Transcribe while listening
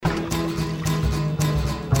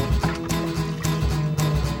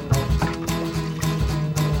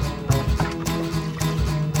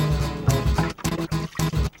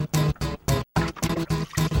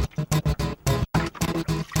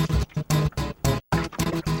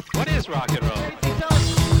is rock and roll.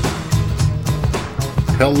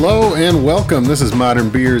 Hello and welcome. This is Modern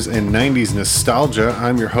Beers and 90s Nostalgia.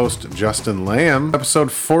 I'm your host, Justin Lamb.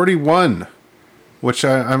 Episode 41, which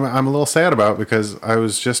I'm a little sad about because I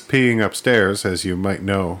was just peeing upstairs. As you might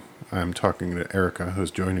know, I'm talking to Erica, who's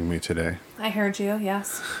joining me today. I heard you,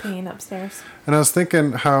 yes, peeing upstairs. And I was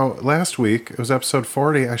thinking how last week, it was episode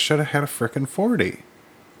 40, I should have had a frickin' 40.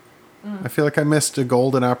 I feel like I missed a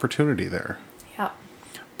golden opportunity there. Yep.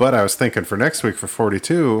 But I was thinking for next week, for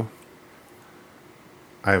 42,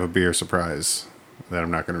 I have a beer surprise that I'm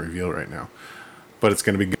not going to reveal right now. But it's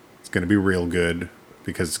going to be good. It's going to be real good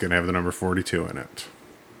because it's going to have the number 42 in it.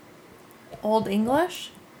 Old English?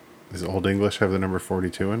 Does Old English have the number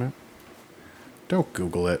 42 in it? Don't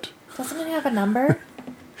Google it. Doesn't it have a number?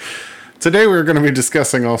 Today we're going to be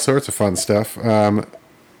discussing all sorts of fun stuff.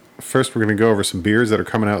 First, we're going to go over some beers that are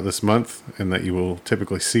coming out this month and that you will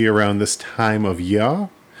typically see around this time of year.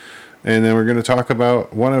 And then we're going to talk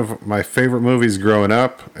about one of my favorite movies growing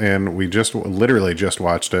up, and we literally just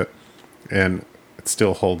watched it, and it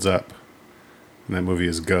still holds up. And that movie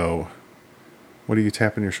is Go. What are you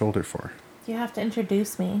tapping your shoulder for? You have to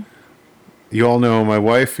introduce me. You all know my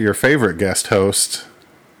wife, your favorite guest host,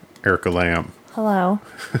 Erica Lamb. Hello.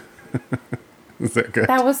 Is that good?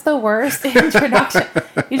 That was the worst introduction.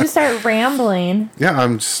 You just start rambling.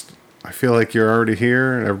 Yeah, I feel like you're already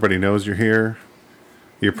here, and everybody knows you're here.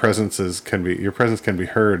 Your presence can be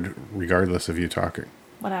heard regardless of you talking.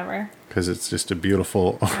 Whatever. Because it's just a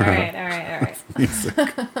beautiful All right. music.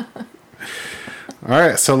 All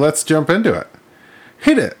right, so let's jump into it.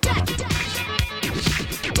 Hit it.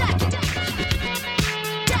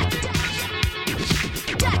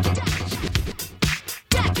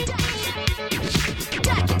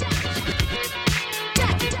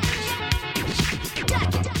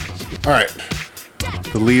 All right.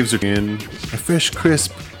 The leaves are in. A fresh,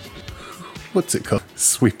 crisp. What's it called?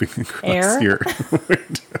 Sweeping across Air? here.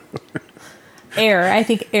 Air. I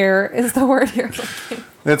think air is the word you're looking.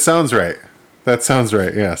 That sounds right.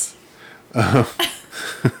 Yes.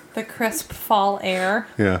 The crisp fall air.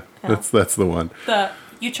 Yeah. No. That's the one.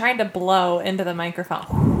 You tried to blow into the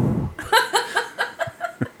microphone.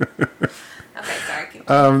 Okay, sorry. Keep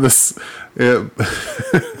going.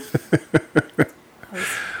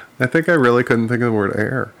 I think I really couldn't think of the word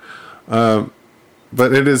air.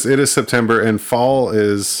 But it is September, and fall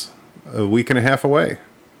is a week and a half away.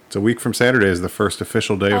 It's a week from Saturday is the first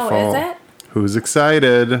official day of fall. Oh, is it? Who's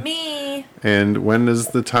excited? Me. And when does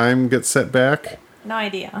the time get set back? No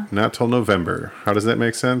idea. Not till November. How does that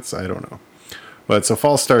make sense? I don't know. But so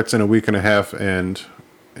fall starts in a week and a half, and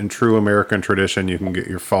in true American tradition, you can get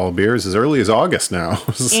your fall beers as early as August now.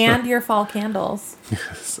 So, And your fall candles.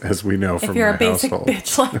 as we know from If you're my a basic household.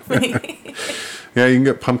 bitch like me. Yeah, you can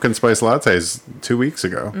get pumpkin spice lattes 2 weeks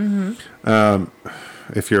ago. Mm-hmm.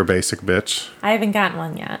 If you're a basic bitch. I haven't gotten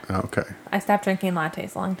one yet. Okay. I stopped drinking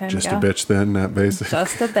lattes a long time Just ago. a bitch then, not basic.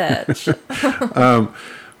 Just a bitch.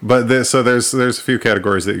 But there's a few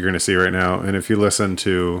categories that you're going to see right now. And if you listen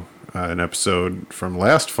to an episode from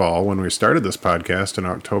last fall when we started this podcast in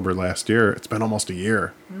October last year, it's been almost a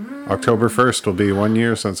year. October 1st will be 1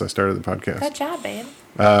 year since I started the podcast. Good job, babe.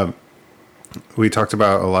 We talked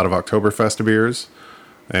about a lot of Oktoberfest beers,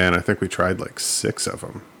 and I think we tried like 6 of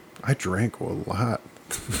them. I drank a lot.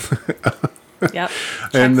 Yep.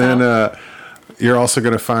 And Checks then out. you're also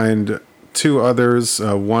going to find 2 others.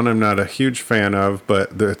 One I'm not a huge fan of,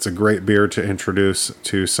 but it's a great beer to introduce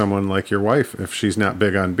to someone like your wife if she's not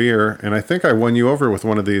big on beer. And I think I won you over with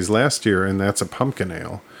one of these last year, and that's a pumpkin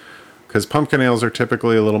ale. Because pumpkin ales are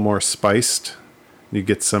typically a little more spiced. You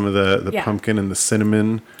get some of the Yeah. pumpkin and the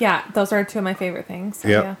cinnamon. Yeah, those are 2 of my favorite things. So,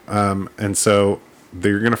 Yep. yeah. And so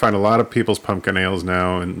you're going to find a lot of people's pumpkin ales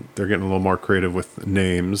now, and they're getting a little more creative with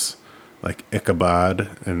names like Ichabod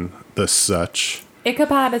and the such.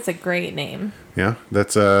 Ichabod is a great name Yeah,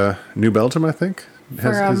 that's New Belgium, I think.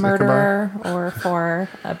 for a is murderer or for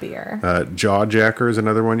a beer. Jawjacker is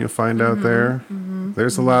another one you'll find out there.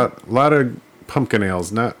 There's a lot of pumpkin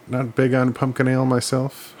ales. Not big on pumpkin ale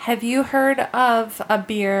myself. Have you heard of a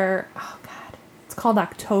beer? Oh, God. It's called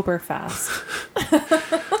Oktoberfest.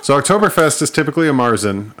 So Oktoberfest is typically a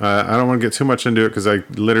Marzen. I don't want to get too much into it because I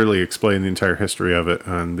literally explained the entire history of it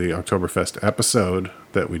on the Oktoberfest episode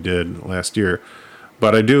that we did last year.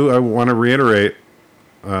 But I want to reiterate,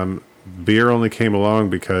 beer only came along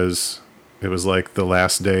because it was like the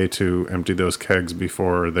last day to empty those kegs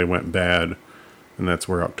before they went bad. And that's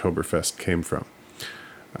where Oktoberfest came from.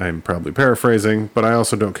 I'm probably paraphrasing, but I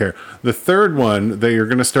also don't care. The third one that you're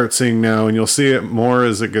going to start seeing now, and you'll see it more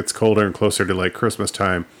as it gets colder and closer to like Christmas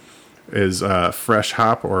time, is fresh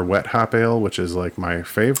hop or wet hop ale, which is like my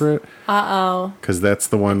favorite. Because that's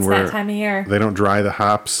the one where that time of year. they don't dry the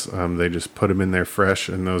hops. They just put them in there fresh.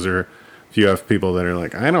 And those are, if you have people that are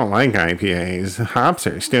like, I don't like IPAs, hops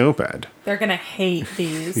are stupid. They're going to hate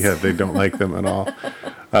these. Yeah, they don't like them at all.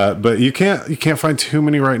 But you can't find too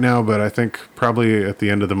many right now, but I think probably at the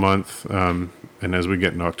end of the month, and as we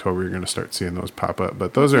get into October, you're going to start seeing those pop up.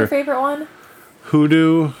 But those Your are... favorite one?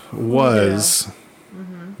 Hoodoo was...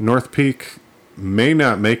 North Peak may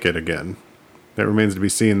not make it again. That remains to be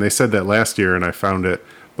seen. They said that last year, and I found it,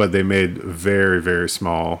 but they made very, very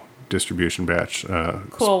small distribution batch.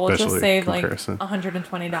 Cool. We'll just save comparison. like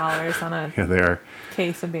 $120 on a Yeah, they are.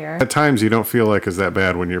 case of beer. At times, you don't feel like it's that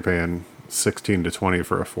bad when you're paying $16 to $20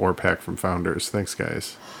 for a 4-pack from Founders. Thanks,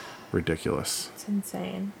 guys. Ridiculous. It's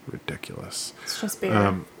insane. Ridiculous. It's just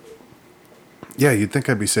beer. Yeah, you'd think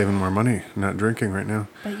I'd be saving more money not drinking right now.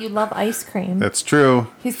 But you love ice cream. That's true.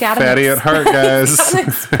 He's got fatty at heart, guys. He's got an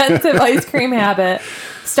expensive ice cream habit.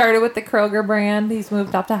 Started with the Kroger brand. He's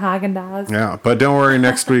moved up to Haagen-Dazs. Yeah, but don't worry.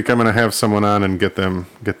 Next week I'm gonna have someone on and get them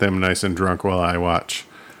nice and drunk while I watch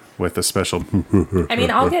with a special. I mean,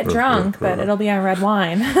 I'll get drunk, but it'll be on red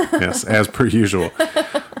wine. Yes, as per usual.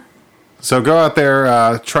 So go out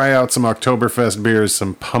there, try out some Oktoberfest beers,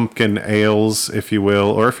 some pumpkin ales, if you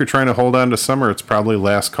will. Or if you're trying to hold on to summer, it's probably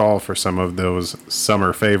last call for some of those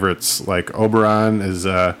summer favorites. Like Oberon is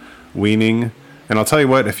weaning. And I'll tell you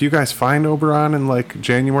what, if you guys find Oberon in like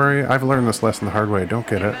January, I've learned this lesson the hard way. Don't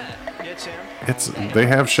get it. They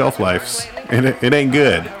have shelf lives. It ain't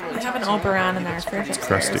good. We have an Oberon in our fridge. It's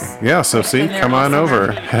Crusty. Yeah, so see, come on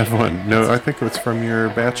over. Have one. No, I think it's from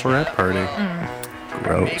your bachelorette party.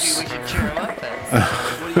 Gross.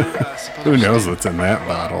 Who knows what's in that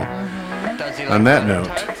bottle? On that note,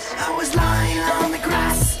 I was lying on the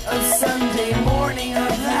grass of Sunday morning of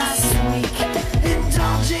last week,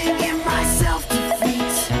 indulging in my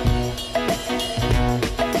self-defeat.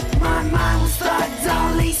 My mind was thugged,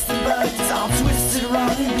 all laced and bugged, all twisted,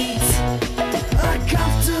 wrong and beat.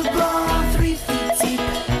 Uncomfortable, 3 feet deep.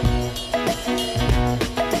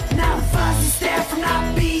 Now the fuzzy stare from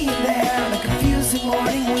not being there on a confusing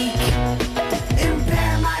morning week.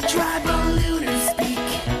 Impair my tribal lunar speak.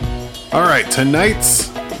 all right,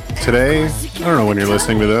 today, I don't know when you're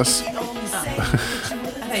listening to this. I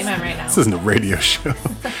thought you meant right now. This isn't a radio show.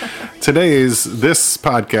 This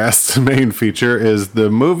podcast's main feature is the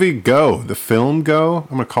movie Go, the film Go.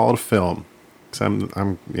 I'm gonna call it a film. 'Cause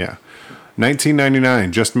I'm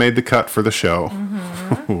 1999 just made the cut for the show.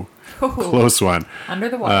 Close one. Under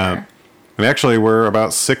the water. And actually, we're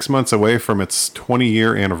about 6 months away from its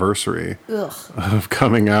 20-year anniversary of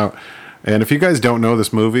coming out. And if you guys don't know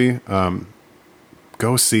this movie,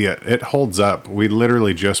 go see it. It holds up. We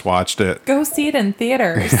literally just watched it. Go see it in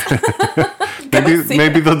theaters.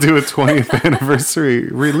 Maybe they'll do a 20th anniversary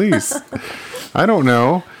release. I don't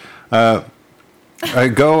know.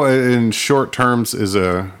 Go in short terms is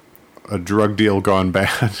a drug deal gone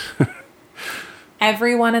bad.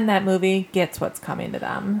 Everyone in that movie gets what's coming to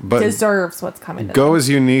them. But deserves what's coming to them. Go is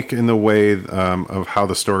unique in the way of how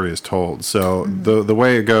the story is told. So the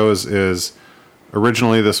way it goes is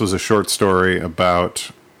originally this was a short story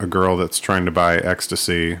about a girl that's trying to buy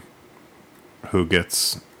ecstasy who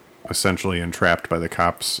gets essentially entrapped by the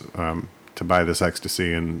cops to buy this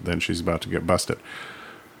ecstasy, and then she's about to get busted.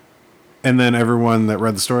 And then everyone that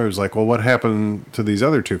read the story was like, well, what happened to these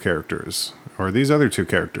other two characters? Or these other two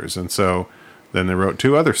characters? And so then they wrote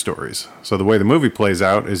 2 other stories. So the way the movie plays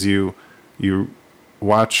out is you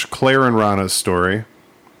watch Claire and Rana's story,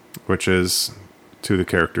 which is 2 of the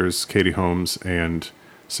characters, Katie Holmes and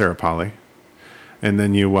Sarah Polley. And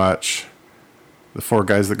then you watch the 4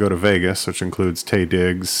 guys that go to Vegas, which includes Taye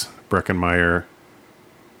Diggs, Breckenmeyer,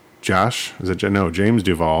 James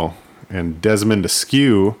Duvall, and Desmond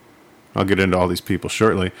Askew. I'll get into all these people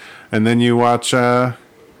shortly. And then you watch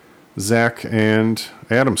Zach and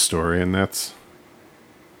Adam's story, and that's...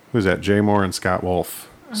 Who's that? Jay Moore and Scott Wolf.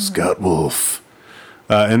 Scott Wolf.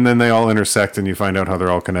 And then they all intersect, and you find out how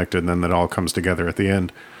they're all connected, and then that all comes together at the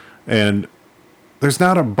end. And there's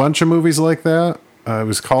not a bunch of movies like that. It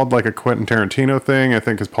was called like a Quentin Tarantino thing. I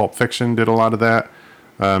think his Pulp Fiction did a lot of that.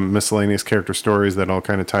 Miscellaneous character stories that all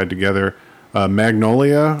kind of tied together.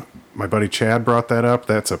 Magnolia, my buddy Chad brought that up.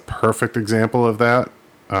 That's a perfect example of that.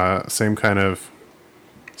 Same kind of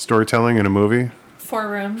storytelling in a movie. 4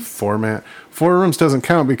 rooms. Format. 4 rooms doesn't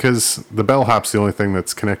count because the bellhop's the only thing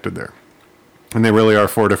that's connected there. And they really are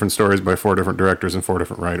 4 different stories by 4 different directors and 4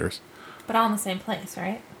 different writers. But all in the same place,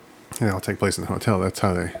 right? Yeah, they all take place in the hotel. That's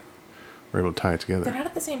how they were able to tie it together. They're not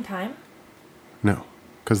at the same time? No,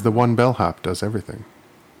 because the one bellhop does everything.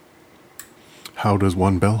 How does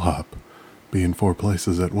one bellhop be in 4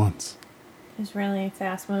 places at once? It's really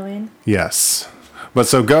fast moving. Yes. But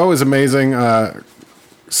so Go is amazing.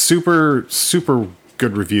 Super, super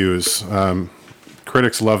good reviews.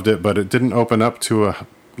 Critics loved it, but it didn't open up to a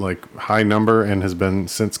high number and has been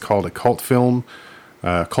since called a cult film,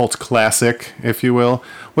 cult classic, if you will,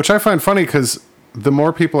 which I find funny because the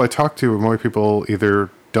more people I talk to, the more people either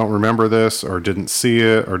don't remember this or didn't see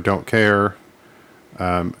it or don't care.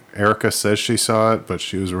 Erica says she saw it, but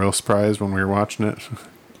she was real surprised when we were watching it.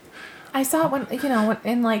 I saw it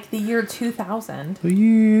in the year 2000. The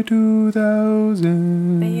year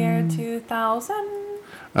 2000. The year 2000.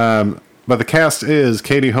 But the cast is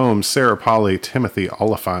Katie Holmes, Sarah Polley, Timothy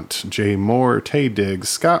Oliphant, Jay Moore, Taye Diggs,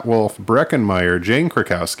 Scott Wolf, Breckin Meyer, Jane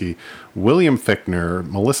Krakowski, William Fichtner,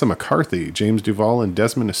 Melissa McCarthy, James Duvall, and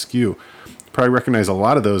Desmond Askew. Probably recognize a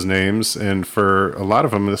lot of those names, and for a lot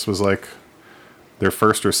of them, this was like their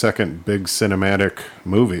first or second big cinematic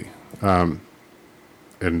movie, and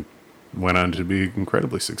went on to be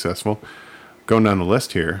incredibly successful. Going down the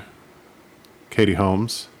list here, Katie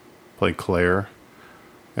Holmes played Claire.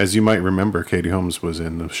 As you might remember, Katie Holmes was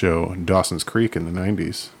in the show Dawson's Creek in the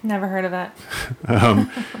 90s. Never heard of it.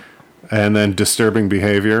 And then Disturbing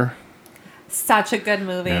Behavior. Such a good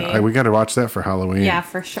movie. Yeah, we got to watch that for Halloween. Yeah,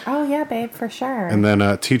 for sure. Oh, yeah, babe, for sure. And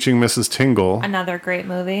then Teaching Mrs. Tingle. Another great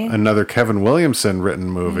movie. Another Kevin Williamson written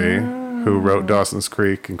movie, who wrote Dawson's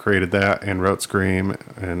Creek and created that, and wrote Scream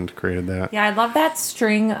and created that. Yeah, I love that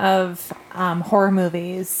string of horror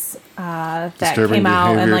movies that Disturbing came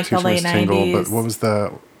out in Behavior, the late Teaching Mrs. Tingle, 90s. but what was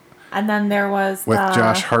the... And then there was with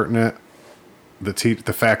Josh Hartnett, the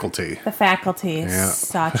Faculty. The Faculty. Yeah.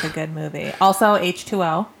 Such a good movie. Also,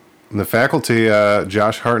 H2O. In The Faculty,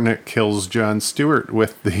 Josh Hartnett kills Jon Stewart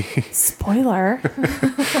with the... Spoiler.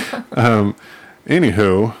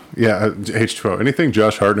 Anywho, yeah, H2O. Anything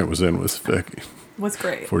Josh Hartnett was in was Was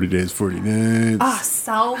great. 40 Days, 40 Nights. Oh,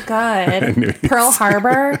 so good. Pearl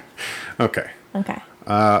Harbor. Okay. Okay.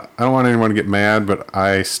 I don't want anyone to get mad, but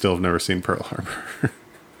I still have never seen Pearl Harbor.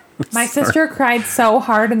 My sister cried so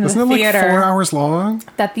hard in the Isn't it theater like 4 hours long?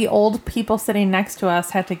 that the old people sitting next to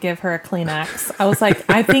us had to give her a Kleenex. I was like,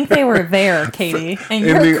 I think they were there, Katie, and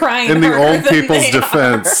you're crying. In the harder old than people's they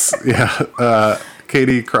defense, yeah,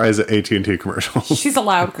 Katie cries at AT&T commercials. She's a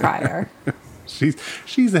loud crier.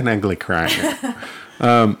 She's an ugly crier.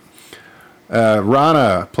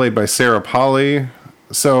 Rana, played by Sarah Polley.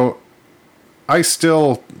 So I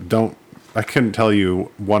still don't. I couldn't tell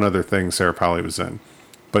you one other thing Sarah Polley was in.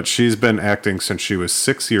 But she's been acting since she was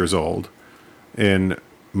 6 years old in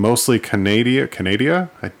mostly mostly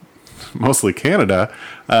Canada.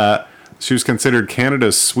 She was considered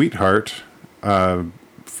Canada's sweetheart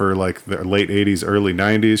for like the late 80s, early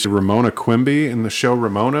 90s. Ramona Quimby in the show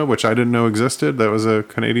Ramona, which I didn't know existed. That was a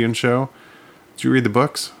Canadian show. Did you read the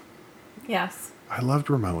books? Yes. I loved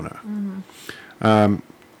Ramona. Mm-hmm. And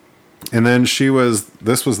then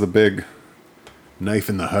this was the big knife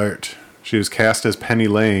in the heart. She was cast as Penny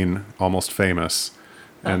Lane, Almost Famous.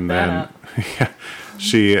 And then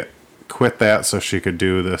she quit that so she could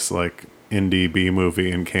do this like indie B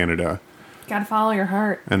movie in Canada. Gotta follow your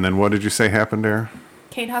heart. And then what did you say happened there?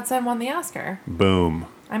 Kate Hudson won the Oscar. Boom.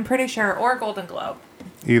 I'm pretty sure. Or Golden Globe.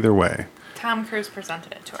 Either way. Tom Cruise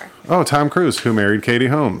presented it to her. Oh, Tom Cruise, who married Katie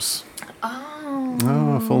Holmes.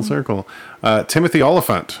 Oh, full circle. Timothy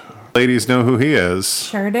Oliphant. Ladies know who he is.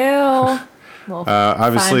 Sure do.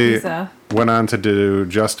 Obviously went on to do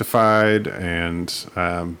Justified and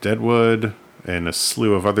Deadwood and a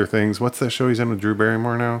slew of other things. What's that show he's in with Drew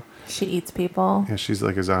Barrymore now? She Eats People. Yeah, she's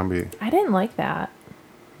like a zombie. I didn't like that.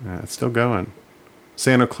 Yeah, it's still going.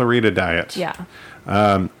 Santa Clarita Diet. Yeah.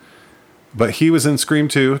 But he was in Scream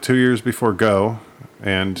 2 years before Go,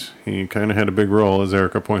 and he kind of had a big role, as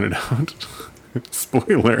Erica pointed out.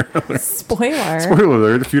 Spoiler. Spoiler. Spoiler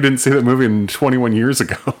alert, if you didn't see that movie 21 years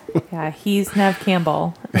ago. Yeah, he's Nev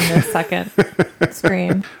Campbell in the second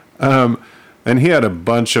Scream. And he had a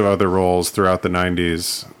bunch of other roles throughout the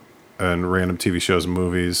 90s and random TV shows and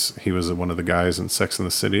movies. He was one of the guys in Sex and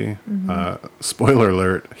the City. Mm-hmm. Spoiler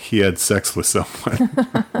alert, he had sex with someone.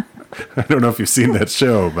 I don't know if you've seen that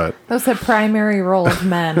show, but... That was the primary role of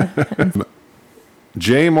men.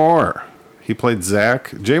 Jay Moore. He played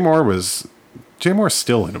Zach. Jay Moore's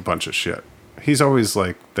still in a bunch of shit. He's always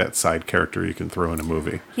like that side character you can throw in a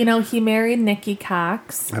movie. You know, he married Nikki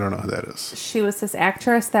Cox. I don't know who that is. She was this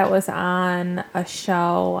actress that was on a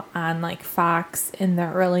show on like Fox in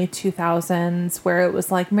the early 2000s where it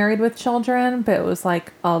was like Married with Children, but it was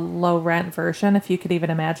like a low rent version, if you could even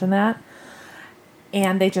imagine that.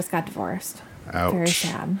 And they just got divorced. Ouch. Very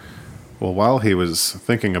sad. Well, while he was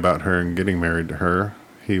thinking about her and getting married to her,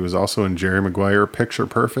 He was also in Jerry Maguire, Picture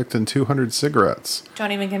Perfect, and 200 Cigarettes.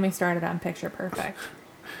 Don't even get me started on Picture Perfect.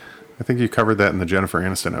 I think you covered that in the Jennifer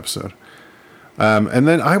Aniston episode. And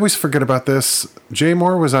then I always forget about this. Jay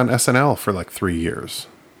Moore was on SNL for like 3 years.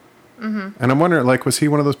 Mm-hmm. And I'm wondering, like, was he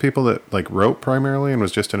one of those people that like wrote primarily and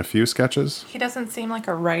was just in a few sketches? He doesn't seem like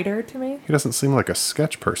a writer to me. He doesn't seem like a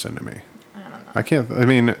sketch person to me. I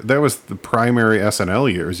mean, that was the primary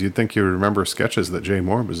SNL years. You'd think you would remember sketches that Jay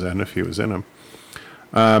Moore was in if he was in them.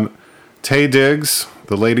 Taye Diggs,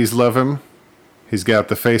 the ladies love him. He's got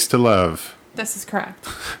the face to love. This is correct.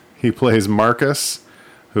 He plays Marcus,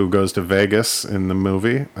 who goes to Vegas in the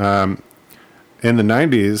movie. In the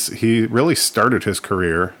 90s, he really started his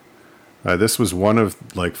career. This was one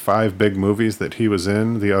of like 5 big movies that he was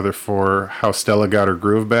in. The other 4, How Stella Got Her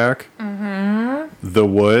Groove Back, The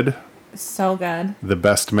Wood, So good. The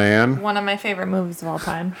Best Man, One of my favorite movies of all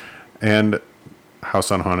time. and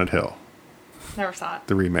House on Haunted Hill, Never saw it.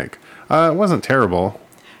 the remake. It wasn't terrible.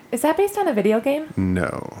 Is that based on a video game?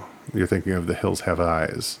 No. You're thinking of The Hills Have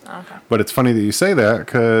Eyes. Okay. But it's funny that you say that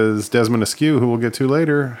because Desmond Askew, who we'll get to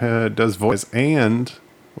later, does voice and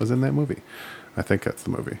was in that movie. I think that's the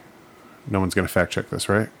movie. No one's going to fact check this,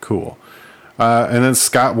 right? Cool. And then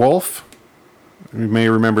Scott Wolf. You may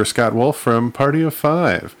remember Scott Wolf from Party of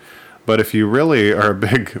Five. But if you really are a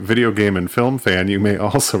big video game and film fan, you may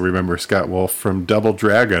also remember Scott Wolf from Double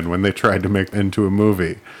Dragon when they tried to make it into a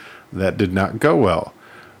movie. That did not go well.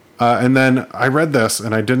 And then I read this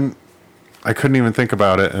and I couldn't even think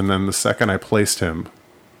about it. And then the second I placed him,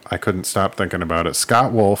 I couldn't stop thinking about it.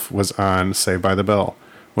 Scott Wolf was on Saved by the Bell,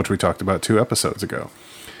 which we talked about 2 episodes ago.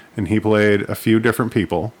 And he played a few different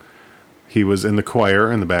people. He was in the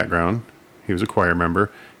choir in the background. He was a choir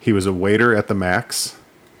member. He was a waiter at the Max.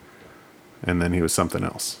 And then he was something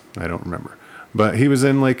else. I don't remember. But he was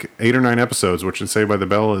in like 8 or 9 episodes, which in Saved by the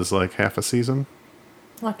Bell is like half a season.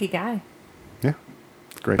 Lucky guy. Yeah.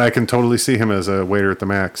 Great. I can totally see him as a waiter at the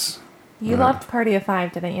Max. You loved Party of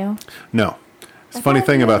Five, didn't you? No. It's a I funny thought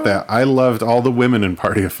thing you- about that. I loved all the women in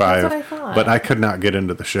Party of Five, what I thought. but I could not get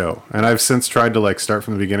into the show. And I've since tried to like start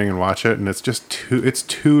from the beginning and watch it, and it's just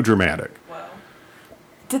too dramatic.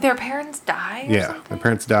 Did their parents die? Or Yeah, something? the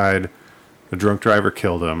parents died. The drunk driver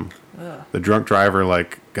killed him. The drunk driver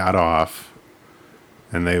like got off,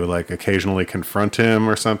 and they would like occasionally confront him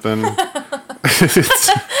or something.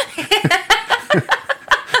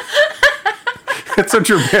 It's so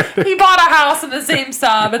dramatic. He bought a house in the same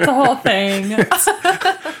sub. It's a whole thing.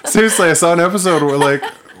 Seriously, I saw an episode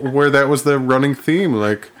where that was the running theme.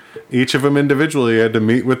 Like each of them individually had to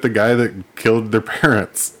meet with the guy that killed their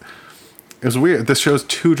parents. It was weird. This show's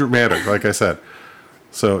too dramatic, like I said.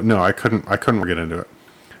 So no, I couldn't get into it.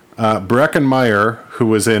 Breckenmeyer, who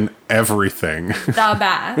was in everything. The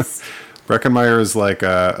best. Breckenmeyer is like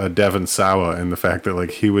a Devon Sawa in the fact that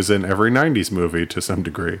like he was in every 90s movie to some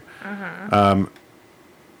degree.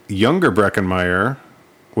 Younger Breckenmeyer,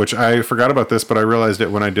 which I forgot about this, but I realized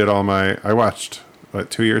it when I did I watched,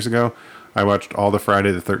 2 years ago? I watched all the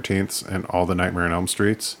Friday the 13th and all the Nightmare on Elm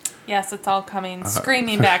Streets. Yes, it's all coming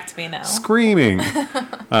screaming back to me now. Screaming.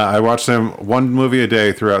 I watched them one movie a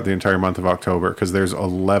day throughout the entire month of October because there's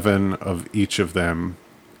 11 of each of them.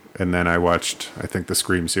 And then I watched, I think, the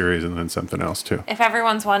Scream series and then something else too. If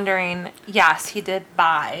everyone's wondering, yes, he did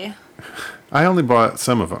buy. I only bought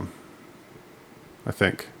some of them. I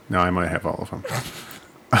think. No, I might have all of them.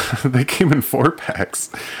 They came in 4-packs.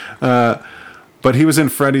 But he was in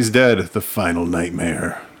Freddy's Dead, The Final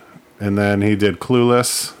Nightmare. And then he did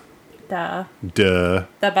Clueless. Duh. Duh.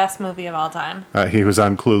 The best movie of all time. He was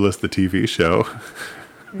on Clueless, the TV show.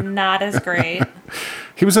 Not as great.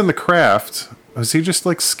 He was in The Craft. Was he just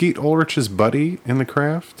like Skeet Ulrich's buddy in The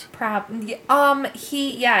Craft? He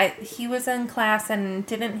was in class and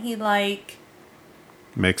didn't he like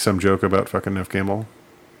Make some joke about fucking Nev Campbell?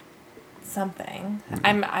 something?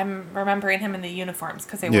 I'm remembering him in the uniforms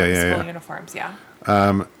because they wore Yeah, school yeah. uniforms. Yeah.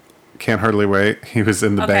 Can't Hardly Wait. He was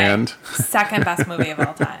in the band. Second best movie of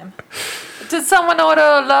all time. Did someone order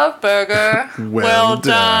a love burger? Well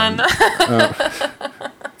done.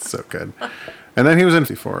 So good. And then he was in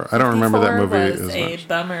 54. I don't remember that movie was as a much.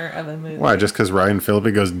 bummer of a movie. Why? Just because Ryan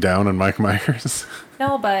Phillippe goes down on Mike Myers?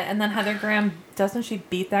 No, and then Heather Graham, doesn't she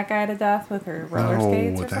beat that guy to death with her roller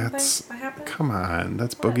skates or something? What happened? Come on.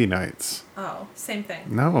 That's What? Boogie Nights. Oh, same thing.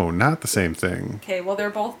 No, not the same thing. Okay, well, they're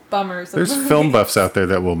both bummers. of There's movies. film buffs out there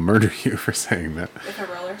that will murder you for saying that. With a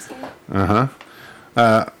roller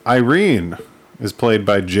skate? Irene is played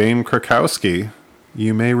by Jane Krakowski.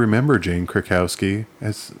 You may remember Jane Krakowski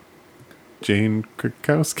as Jane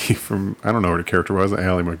Krakowski from, I don't know what her character was,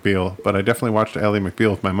 Ally McBeal, but I definitely watched Ally McBeal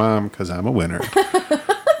with my mom because I'm a winner.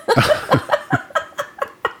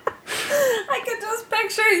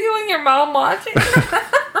 your mom watching.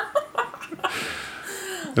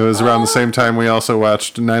 It was around the same time we also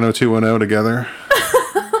watched 90210 together.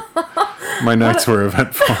 My nights were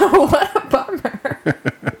eventful. What a bummer.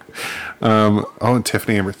 And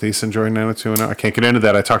Tiffany Amber Thiessen joined 90210. I can't get into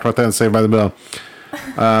that. I talked about that in Saved by the Bell.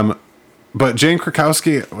 But Jane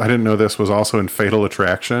Krakowski, I didn't know this, was also in Fatal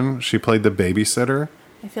Attraction. She played the babysitter.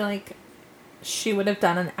 I feel like she would have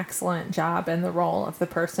done an excellent job in the role of the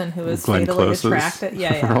person who is Glenn fatally Close's attracted.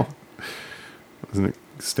 Yeah. role. Wasn't it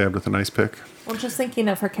stabbed with an ice pick? Well, just thinking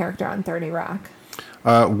of her character on 30 Rock.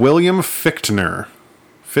 William Fichtner.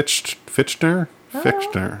 Fichtner?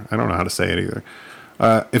 Fichtner. I don't know how to say it either.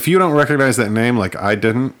 If you don't recognize that name like I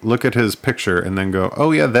didn't, look at his picture and then go,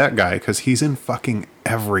 oh yeah, that guy, because he's in fucking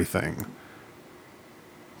everything.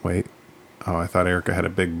 Wait. Oh, I thought Erica had a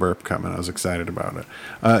big burp coming. I was excited about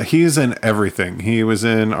it. He's in everything. He was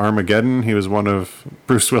in Armageddon. He was one of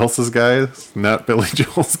Bruce Willis's guys, not Billy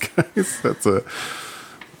Joel's guys. That's a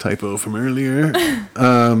typo from earlier.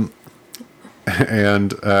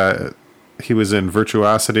 And he was in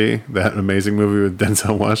Virtuosity, that amazing movie with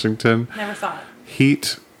Denzel Washington. Never saw it.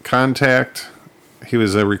 Heat, Contact. He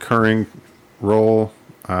was a recurring role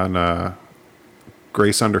on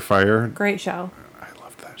Grace Under Fire. Great show. I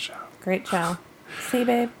loved that show. Great show. See,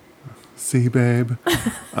 babe. See, babe.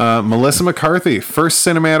 Melissa McCarthy, first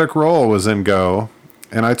cinematic role was in Go.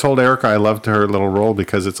 And I told Erica I loved her little role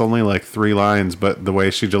because it's only like 3 lines, but the way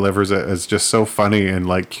she delivers it is just so funny and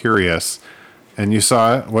like curious. And you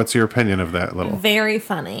saw it. What's your opinion of that little? Very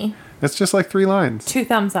funny. It's just like 3 lines. 2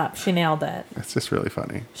 thumbs up. She nailed it. It's just really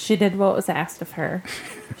funny. She did what was asked of her.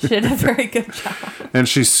 She did a very good job. And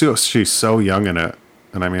she's so young in it.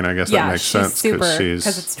 And I mean, I guess that makes sense because she's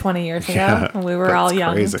it's 20 years ago. Yeah, And we were all that's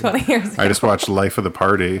young crazy. 20 years ago. I just watched Life of the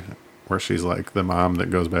Party, where she's like the mom that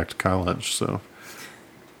goes back to college. So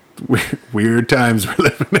weird times we're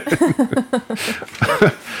living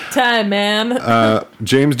in. Time, man.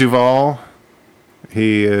 James Duvall,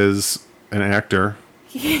 he is an actor.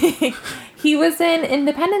 He was in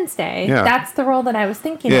Independence Day. Yeah. That's the role that I was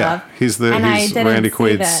thinking of. He's And I he's didn't Randy see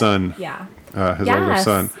Quaid's that. son. Yeah. His older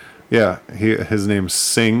son. Yeah, his name's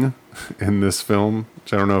Singh in this film,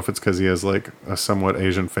 which I don't know if it's because he has like a somewhat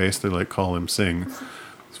Asian face. They like call him Singh.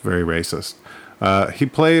 It's very racist. He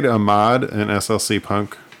played Ahmad in SLC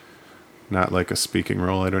Punk. Not like a speaking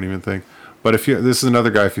role, I don't even think. But this is another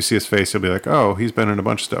guy, if you see his face, you'll be like, oh, he's been in a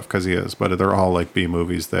bunch of stuff, because he is. But they're all like B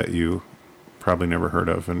movies that you probably never heard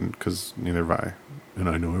of, and because neither have I. And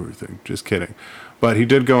I know everything. Just kidding. But he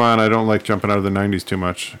did go on. I don't like jumping out of the 90s too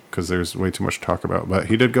much because there's way too much to talk about. But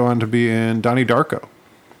he did go on to be in Donnie Darko.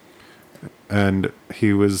 And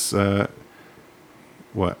he was,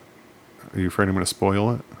 what? Are you afraid I'm going to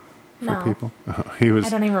spoil it for No. people? He was. I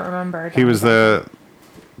don't even remember. He was the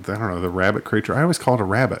rabbit creature. I always call it a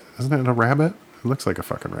rabbit. Isn't it a rabbit? It looks like a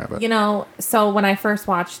fucking rabbit. You know, so when I first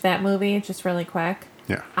watched that movie, just really quick,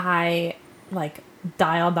 Yeah. I like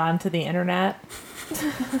dialed onto the internet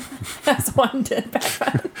as one did back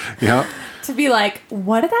then Yeah. to be like,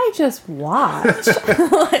 what did I just watch?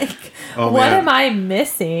 Like, Oh, what man. am I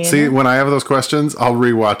missing? See, when I have those questions, I'll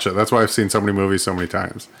rewatch it. That's why I've seen so many movies so many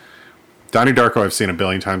times. Donnie Darko I've seen a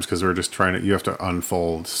billion times because we're just trying to, you have to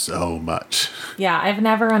unfold so much. Yeah, I've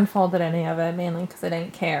never unfolded any of it, mainly because I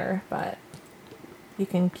didn't care, but you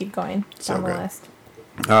can keep going So down the good. list.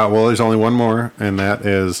 Well, there's only one more, and that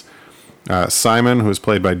is Simon, who is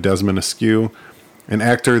played by Desmond Askew, an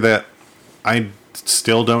actor that I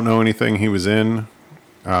still don't know anything he was in,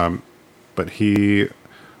 but he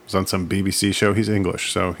was on some BBC show. He's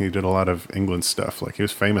English, so he did a lot of England stuff. Like, he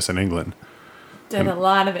was famous in England. Did a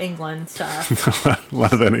lot of England stuff. A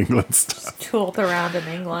lot of that England stuff. Tooled around in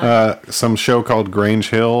England. Some show called Grange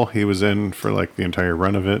Hill he was in for like the entire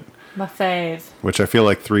run of it, My fave. which I feel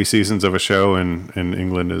like 3 seasons of a show in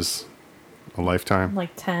England is a lifetime. Like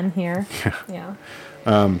 10 here. Yeah.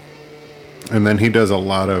 And then he does a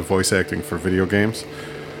lot of voice acting for video games.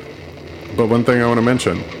 But one thing I want to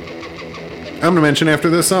mention, I'm going to mention after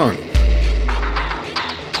this song.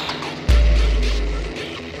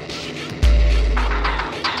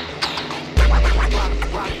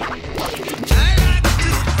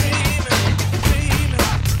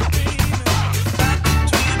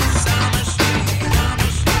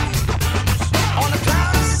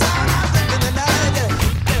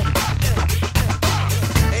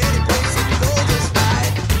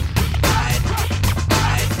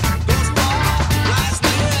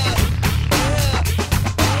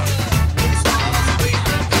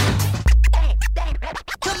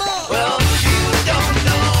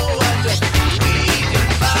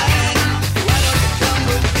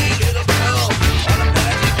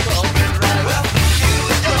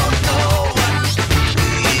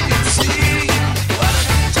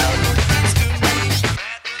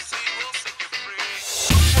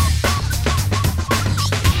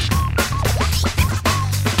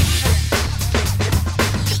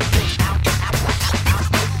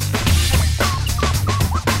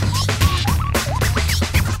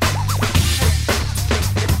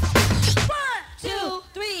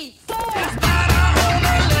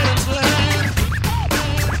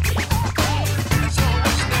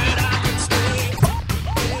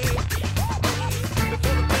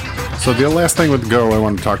 So the last thing with Go I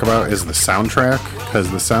want to talk about is the soundtrack, because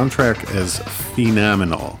the soundtrack is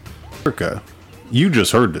phenomenal. Erica, you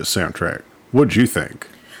just heard this soundtrack. What'd you think?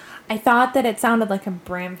 I thought that it sounded like a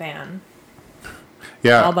Bram Van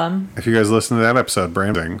Yeah, album. if you guys listen to that episode,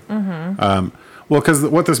 branding. Mm-hmm. Well, because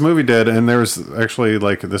what this movie did, and there's actually,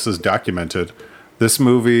 like, this is documented. This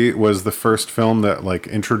movie was the first film that, like,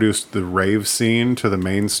 introduced the rave scene to the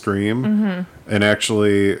mainstream, and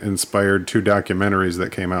actually inspired 2 documentaries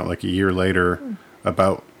that came out like a year later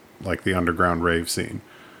about, like, the underground rave scene.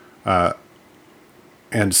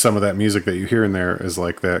 And some of that music that you hear in there is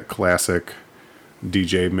like that classic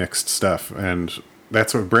DJ mixed stuff, and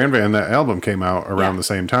that's what Bram Van, that album came out around the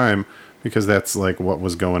same time, because that's like what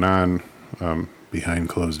was going on behind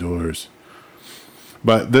closed doors.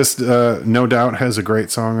 But this, no doubt, has a great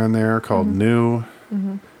song on there called New,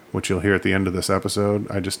 which you'll hear at the end of this episode,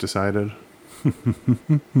 I just decided. So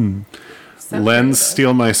Len's creative.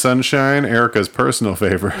 Steal My Sunshine, Erica's personal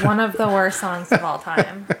favorite. One of the worst songs of all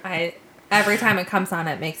time. Every time it comes on,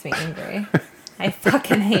 it makes me angry. I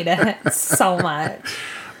fucking hate it so much.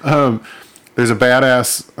 There's a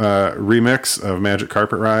badass remix of Magic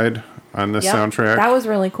Carpet Ride on this Yep. soundtrack. That was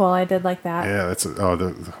really cool. I did like that. Yeah,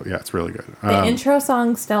 it's really good. The intro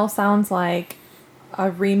song still sounds like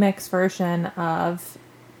a remix version of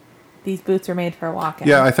These Boots Are Made for Walking.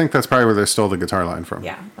 Yeah, I think that's probably where they stole the guitar line from.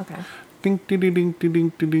 Yeah, okay. Ding, ding, ding, ding, ding,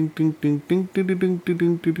 ding, ding, ding, ding, ding, ding, ding,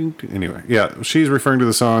 ding, ding, ding, ding. Anyway, yeah, she's referring to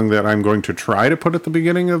the song that I'm going to try to put at the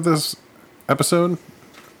beginning of this episode,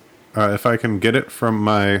 if I can get it from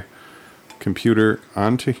my computer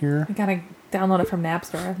onto here. I gotta download it from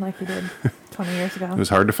Napster like we did 20 years ago. It was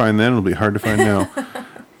hard to find then. It'll be hard to find now.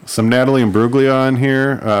 Some Natalie Imbruglia on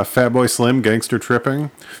here. Fatboy Slim, Gangster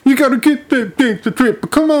Tripping. You gotta get that gangster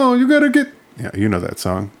trip. Come on, you gotta get... Yeah, you know that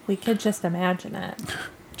song. We could just imagine it.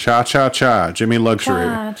 Cha Cha Cha, Jimmy Luxury.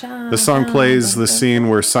 Cha, cha, The song cha, plays the cha, scene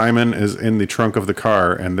where Simon is in the trunk of the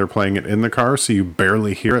car, and they're playing it in the car, so you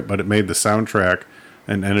barely hear it, but it made the soundtrack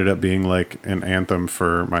and ended up being like an anthem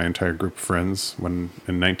for my entire group of friends when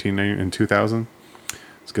in 2000.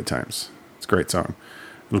 It's good times. It's a great song.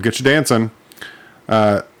 It'll get you dancing.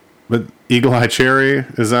 But Eagle Eye Cherry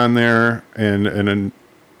is on there, and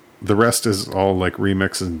the rest is all like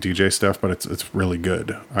remix and DJ stuff, but it's really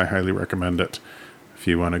good. I highly recommend it. If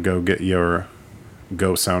you want to go get your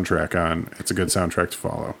Go soundtrack on, it's a good soundtrack to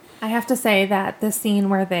follow. I have to say that the scene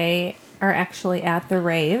where they are actually at the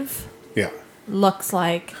rave Yeah. looks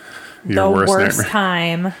like Your the worst worst nightmare.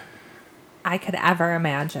 time I could ever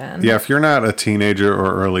imagine. Yeah, if you're not a teenager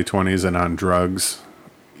or early 20s and on drugs,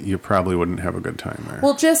 you probably wouldn't have a good time there.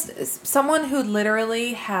 Well, just someone who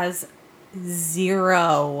literally has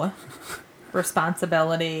zero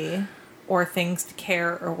responsibility or things to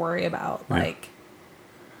care or worry about.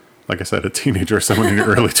 Like I said, a teenager or someone in your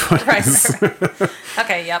early 20s. Right.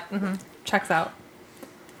 Okay, yep. Checks out.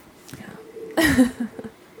 Yeah.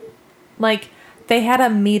 Like, they had a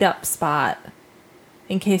meetup spot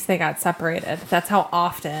in case they got separated. That's how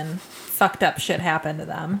often fucked up shit happened to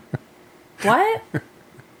them. What?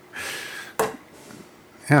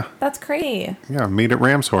 Yeah. That's crazy. Yeah, meet at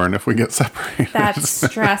Ramshorn if we get separated. That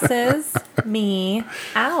stresses me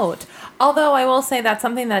out. Although I will say that's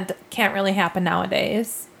something that can't really happen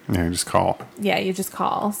nowadays. Yeah, you just call. Yeah, you just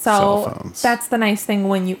call. Cell So phones. that's the nice thing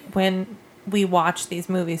when we watch these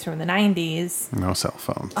movies from the 90s. No cell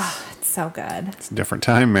phones. It's so good. It's a different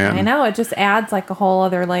time, man. I know, it just adds like a whole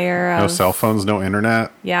other layer of No cell phones, no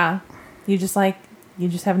internet. Yeah. You just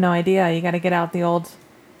have no idea. You got to get out the old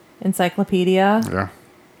encyclopedia, Yeah.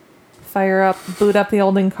 boot up the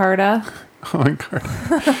old Encarta. Oh,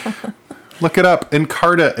 Encarta. Look it up.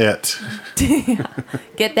 Encarta it.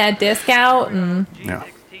 Get that disc out and Yeah.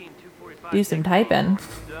 do some typing.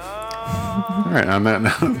 All right, on that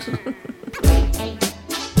note.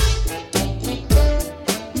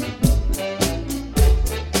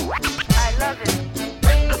 I love it.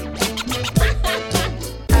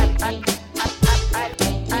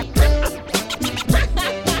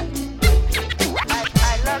 I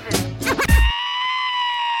love it.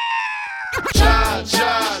 Cha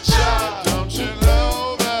cha cha, don't you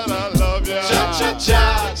know that I love ya? Cha cha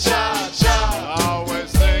cha cha cha,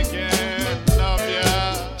 always thinking of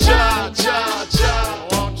ya. Cha cha cha,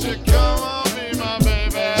 won't you come on, be my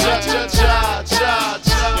baby? Cha cha cha cha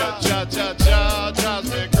cha, your cha cha cha drives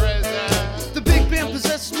me crazy. The big band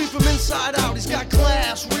possesses me from inside out. He's got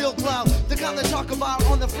class, real clout. The kind they talk about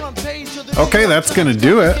on the front page of the Okay, that's gonna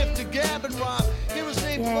do it. Okay,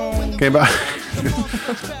 Okay, bye.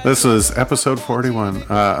 This was episode 41.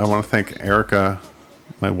 I want to thank Erica,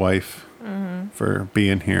 my wife, for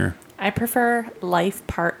being here. I prefer life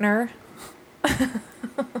partner.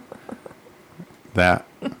 That.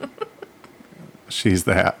 She's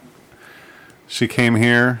that. She came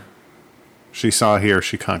here. She saw here.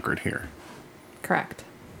 She conquered here. Correct.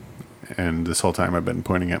 And this whole time I've been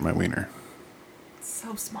pointing at my wiener.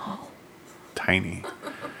 So small. Tiny.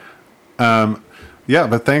 Yeah,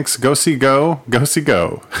 but thanks. Go see go. Go see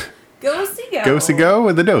go. Go see go. Go see go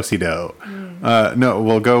with the do-si do. No,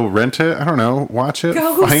 we'll go rent it. I don't know. Watch it.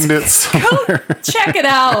 Go find see- it somewhere. Go check it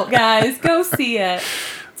out, guys. Go see it.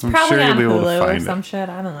 It's I'm probably sure you'll on be able to Hulu or find some it. shit.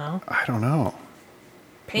 I don't know. I don't know.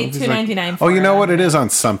 Paid Movies like- $2.99 for Oh, you know it. what? It is on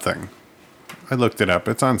something. I looked it up.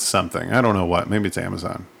 It's on something. I don't know what. Maybe it's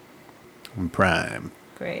Amazon. On Prime.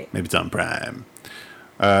 Great. Maybe it's on Prime.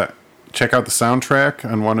 Check out the soundtrack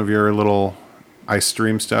on one of your little I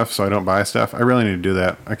stream stuff so I don't buy stuff. I really need to do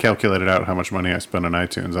that. I calculated out how much money I spend on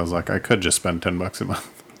iTunes. I was like, I could just spend $10 a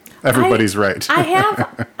month. Everybody's right.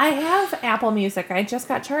 I have Apple Music. I just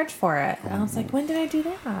got charged for it. And I was like, when did I do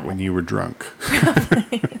that? When you were drunk.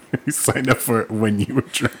 You signed up for it when you were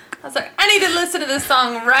drunk. I was like, I need to listen to this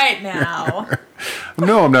song right now.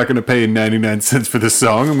 No, I'm not going to pay 99 cents for this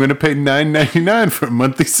song. I'm going to pay $9.99 for a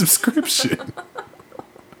monthly subscription.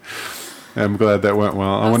 I'm glad that went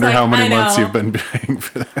well. I wonder like, how many I months know. you've been paying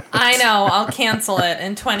for that. I know. I'll cancel it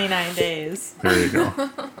in 29 days. There you go.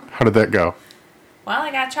 How did that go? Well,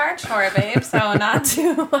 I got charged for it, babe, so not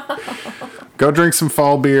too well. Go drink some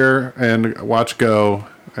fall beer and watch Go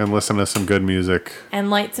and listen to some good music. And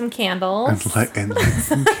light some candles. And light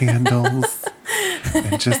some candles.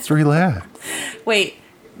 And just relax. Wait,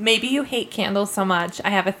 maybe you hate candles so much. I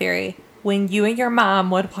have a theory. When you and your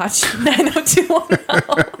mom would watch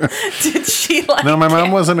 90210, did she like No, my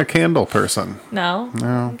mom it? wasn't a candle person. No?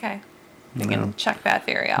 No. Okay. We can check that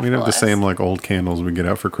theory off We'd have the list. same like old candles we get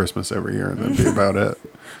out for Christmas every year, and that'd be about it.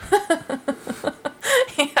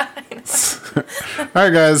 Yeah, I know. All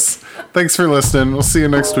right, guys. Thanks for listening. We'll see you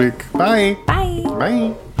next week. Bye. Bye.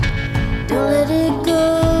 Bye.